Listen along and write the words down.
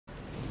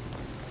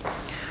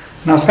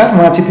नमस्कार,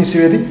 म क्षितिज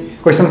Subedi.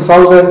 Question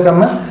solve गर्ने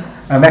क्रममा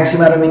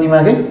मैक्सिमा र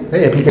मिनिमाकै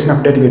एप्लिकेसन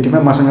अफ डेरिभेटिभमा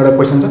मसँग एउटा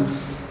क्वेसन छ।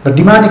 The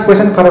demand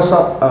equation for a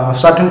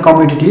certain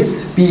commodity is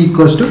p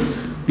equals to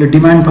ले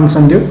डिमान्ड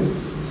फंक्सन दियो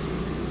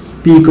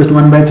p equals to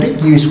 1/3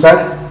 q square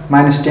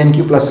minus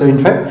 10q plus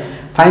 75।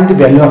 Find the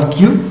value of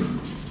q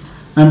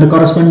and the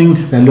corresponding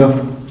value of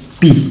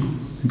p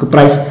को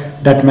price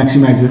that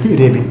मैक्सिमाइजेस the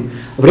revenue.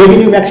 अब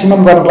revenue maximum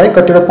गर्नको लागि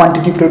कतिवटा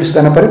quantity produce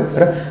गर्न पर्यो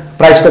र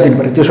प्राइस कति दिनु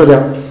पर्यो त्यो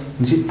सोध्यो।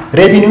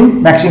 रेभेन्यू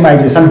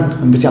मैक्सिमाइजेसन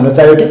भनेपछि हामीलाई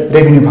चाहियो के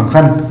रेभेन्यू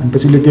फंक्सन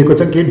भनेपछि उसले दिएको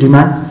छ के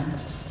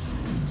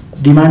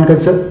डिमान्ड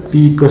कति छ p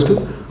equals to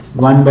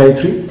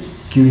 1/3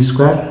 q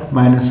square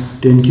minus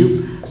 10q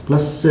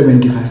plus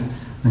 75।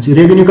 भनेपछि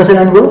रेभेन्यू कसरी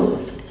आउनुभयो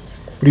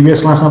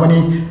प्रिभियस क्लासमा पनि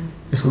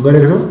यसको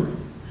गरेको छौँ।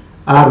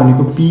 r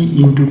भनेको p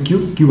इन्टु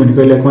q भनेको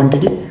यसलाई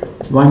quantity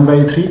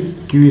 1/3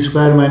 q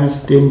square minus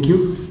 10q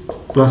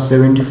plus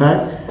 75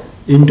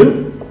 into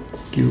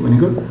q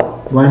भनेको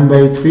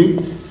 1/3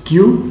 q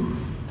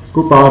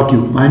को power q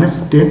minus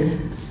 10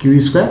 q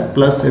square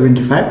plus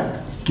 75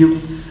 q।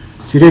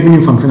 Revenue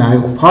function आयो।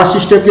 फर्स्ट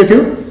स्टेप के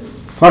थियो?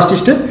 फर्स्ट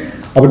स्टेप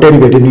अब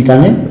डेरिभेटिभ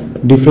निकाल्ने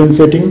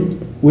डिफ्रेन्सिएटिङ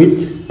विथ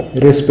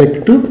रेस्पेक्ट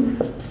टु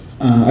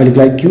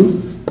अहिलेलाई q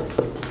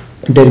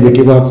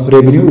derivative of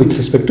revenue with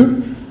respect to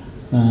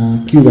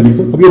q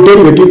भनेको। अब यो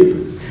डेरिभेटिभ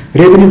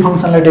रेभेन्यू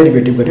फंक्सनलाई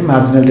डेरिभेटिभ गर्ने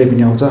मार्जिनल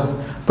रेभेन्यू आउँछ।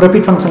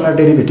 प्रॉफिट फंक्सनलाई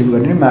डेरिभेटिभ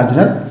गर्ने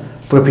मार्जिनल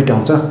प्रॉफिट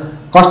आउँछ।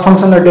 कस्ट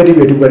फंक्सनलाई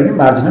डेरिभेटिभ गर्ने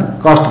मार्जिनल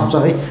कस्ट आउँछ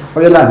है।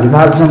 अब यसलाई हामीले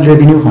मार्जिनल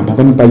रेभेन्यू भन्न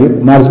पनि पाइयो।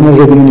 मार्जिनल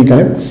रेभेन्यू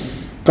निकाल्यो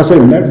कसरी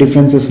भन्दा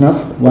differentiation of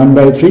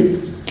 1/3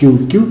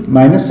 q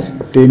minus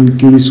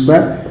 10q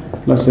square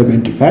plus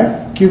 75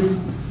 q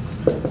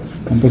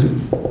भनेपछि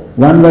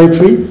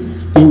 1/3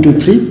 इन्टु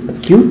 3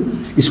 q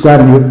स्क्वायर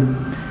हो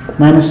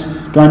माइनस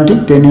 20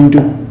 10 इन्टु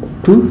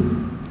 2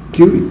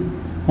 q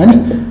हैन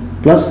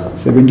प्लस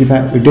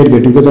 75।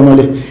 डेरिभेटिभको त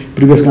मैले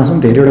प्रिभियस क्लासमा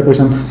धेरैवटा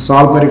क्वेसन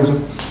सल्भ गरेको छु।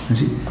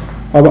 भनेपछि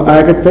अब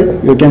आएको चाहिँ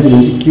यो क्यान्सल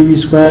हुन्छ q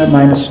square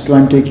minus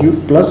 20q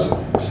plus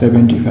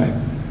 75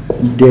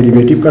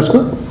 derivative कसको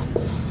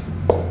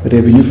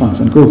रेभेन्यू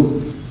फंक्सनको।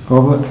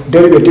 अब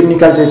derivative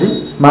निकाल्छेपछि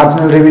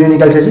marginal revenue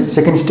निकाल्छेपछि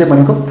second step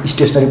भनेको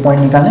स्टेशनरी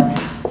पोइन्ट निकाल्ने।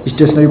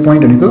 स्टेशनरी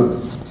पोइन्ट भनेको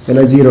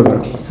यसलाई 0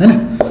 गर्ने हैन।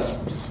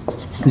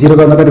 0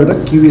 गर्दा कति हुन्छ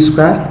q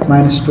square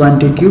minus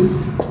 20q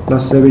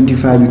plus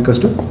 75 equals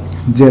to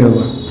 0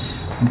 भयो।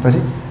 भनेपछि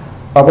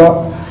अब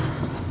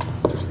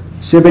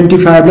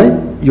 75 लाई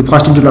यो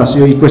फर्स्ट इन्टु लास्ट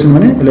यो इक्वेसन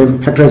भने यसलाई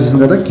फ्याक्टराइजेसन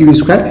गर्दा q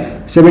स्क्वायर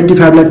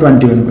 75 लाई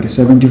 20 भन्नु पर्यो।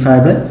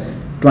 75 लाई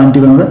 20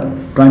 बनाउँदा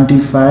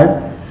 25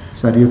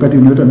 सरी यो कति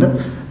हुने त भन्दा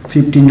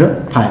 15 र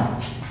 5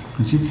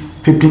 भनेपछि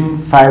 15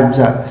 5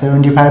 जा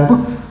 75 को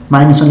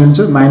माइनस 1 हुन्छ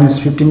minus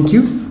 15q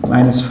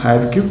minus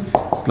 5q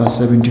plus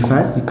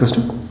 75 equals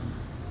to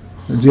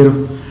 0।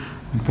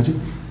 भनेपछि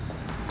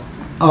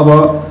अब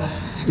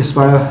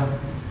यसबाट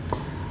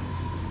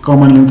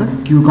कमन ल्याउँदा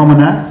q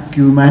कमन आ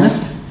q minus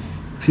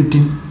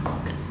 15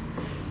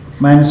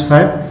 minus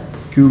 5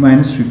 q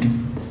minus 15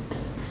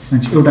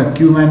 भनेपछि एउटा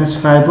q माइनस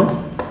 5 हो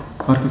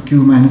अर्को q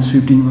माइनस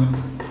 15 भयो।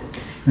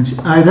 भनेपछि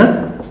either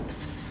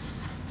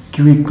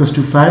q equals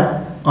to 5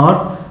 or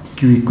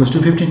q equals to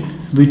 15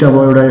 दुईटा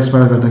भयो। एउटा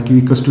यसबाट गर्दा q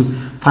इक्वल्स टु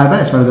 5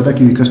 यसबाट गर्दा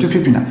q इक्वल्स टु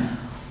 15।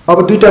 अब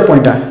दुईटा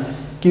पोइन्ट आ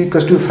q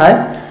इक्वल्स टु 5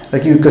 र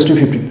q इक्वल्स टु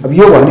 15। अब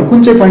यो भयो भने कुन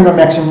चाहिँ पोइन्टमा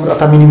म्याक्सिमम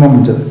अथवा मिनिमम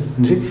हुन्छ त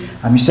भनेपछि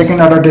हामी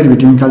सेकेन्ड अर्डर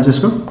डेरिभेटिभ निकाल्छ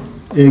यसको।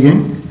 Eigen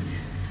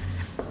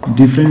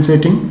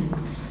differentiating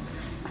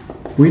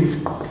with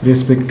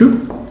respect to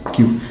q।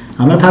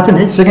 हामीलाई थाहा छ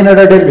नि सेकेन्ड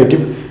अर्डर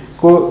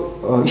डेरिभेटिभको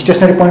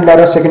स्टेशनरी पोइन्ट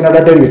लगाएर सेकेन्ड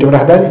अर्डर डेरिभेटिभ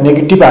राख्दा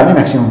नेगेटिभ आयो भने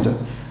म्याक्सिमम हुन्छ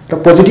र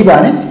पोजिटिभ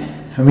आयो भने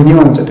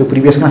मिनिमम हुन्छ। त्यो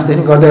प्रिभियस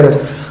क्लासदेखि गर्दै आएको छ।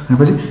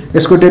 भनेपछि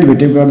यसको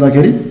डेरिभेटिभ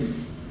गर्दाखेरि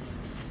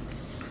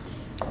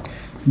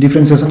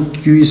differentiation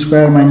q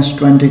square minus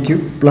 20q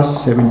plus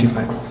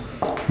 75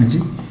 भनेपछि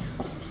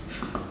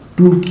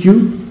 2q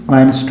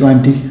minus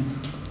 20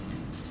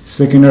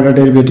 second order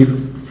derivative.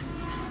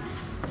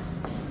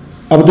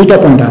 अब दुईटा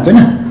पोइन्ट आएको हैन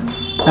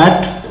एट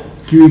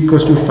q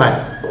इक्वल्स टु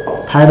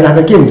 5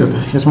 राख्दा के हुन्छ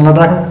त यसमा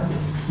राख्नु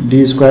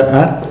d square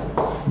r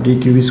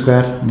dq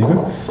square भनेको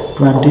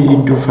 20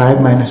 इन्टु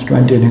 5 माइनस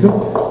 20 भनेको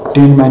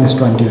 10 माइनस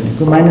 20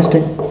 भनेको माइनस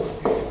 10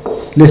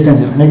 लेस देन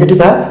 0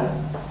 नेगेटिभ आयो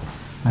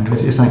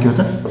भनेपछि यसमा के हो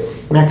त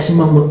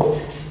म्याक्सिमम हो।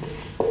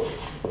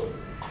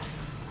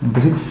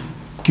 भनेपछि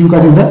q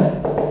कति हुन्छ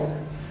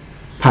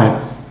 5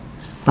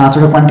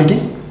 पाँचवटा क्वान्टिटी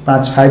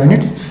 5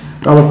 युनिट्स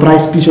र अब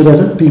प्राइस p सोधा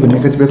छ p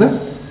भनेको कति भयो त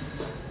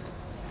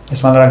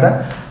यसमा राख्दा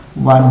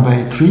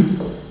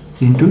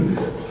 1/3 into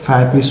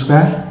 5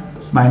 square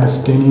minus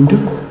 10 into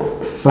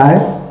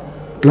 5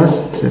 plus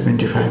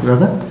 75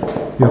 गर्दा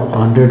यो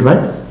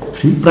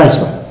 100/3 प्राइस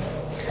भयो।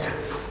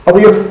 अब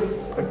यो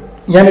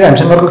यहाँनिर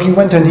हामीसँग अर्को क्यू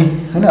पनि थियो नि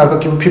होइन अर्को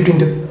क्यू 15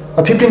 थियो।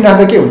 अब 15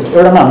 राख्दा के हुन्छ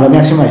एउटामा हामीलाई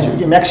म्याक्सिमम आइसक्यो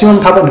कि म्याक्सिमम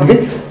थाहा पाउनु कि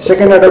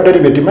सेकेन्ड अर्डर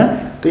डेरिभेटिभमा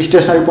त्यो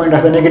स्टेसनरी पोइन्ट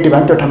राख्दा नेगेटिभ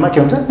आयो त्यो ठाउँमा के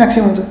हुन्छ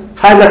म्याक्सिमम हुन्छ।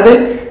 5 राख्दै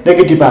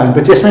नेगेटिभ आयो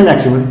भनेपछि यसमै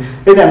म्याक्सिमम हुन्छ।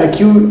 यदि हामीले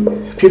क्यू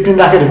 15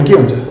 राखेर भने के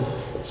हुन्छ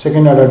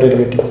second order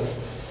derivative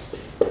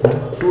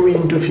 2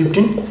 into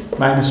 15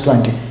 minus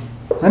 20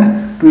 हैन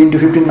 2 इन्टु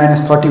 15 माइनस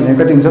 30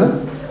 भनेको कति हुन्छ त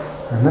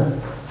भन्दा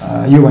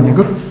यो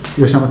भनेको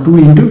योसँग 2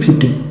 into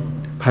 15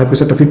 5 को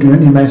सट्टा 15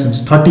 भने माइनस हुन्छ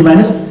 30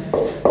 minus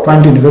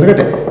 20 भनेको त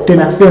कति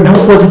 10 आयो यो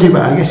ठाउँमा पोजिटिभ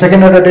आयो कि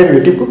सेकेन्ड अर्डर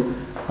डेरिभेटिभको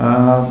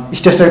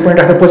स्टेसनरी पोइन्ट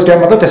राख्दा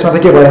पोजिटिभ मतलब त्यसमा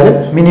त के भइहाल्यो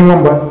मिनिमम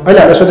भयो अहिले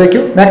हामीले सोधेको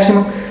थियो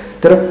म्याक्सिमम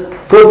तर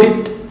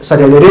प्रफिट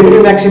सरी अहिले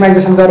रेभेन्यू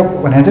म्याक्सिमाइजेसन गर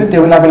भनेको थियो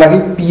त्यो बेलाको लागि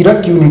पी र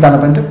क्यू निकाल्नु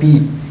पर्ने थियो पी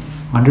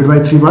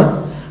 100/3 भयो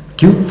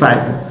क्यू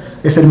 5 हो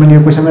यसरी मैले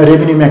यो क्वेसनमा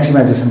रेभेन्यू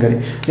म्याक्सिमाइजेसन गरेँ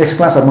नेक्स्ट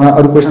क्लासहरुमा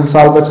अरु क्वेसन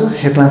सल्भ गर्छु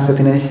यो क्लास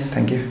यति नै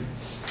थ्यांक यू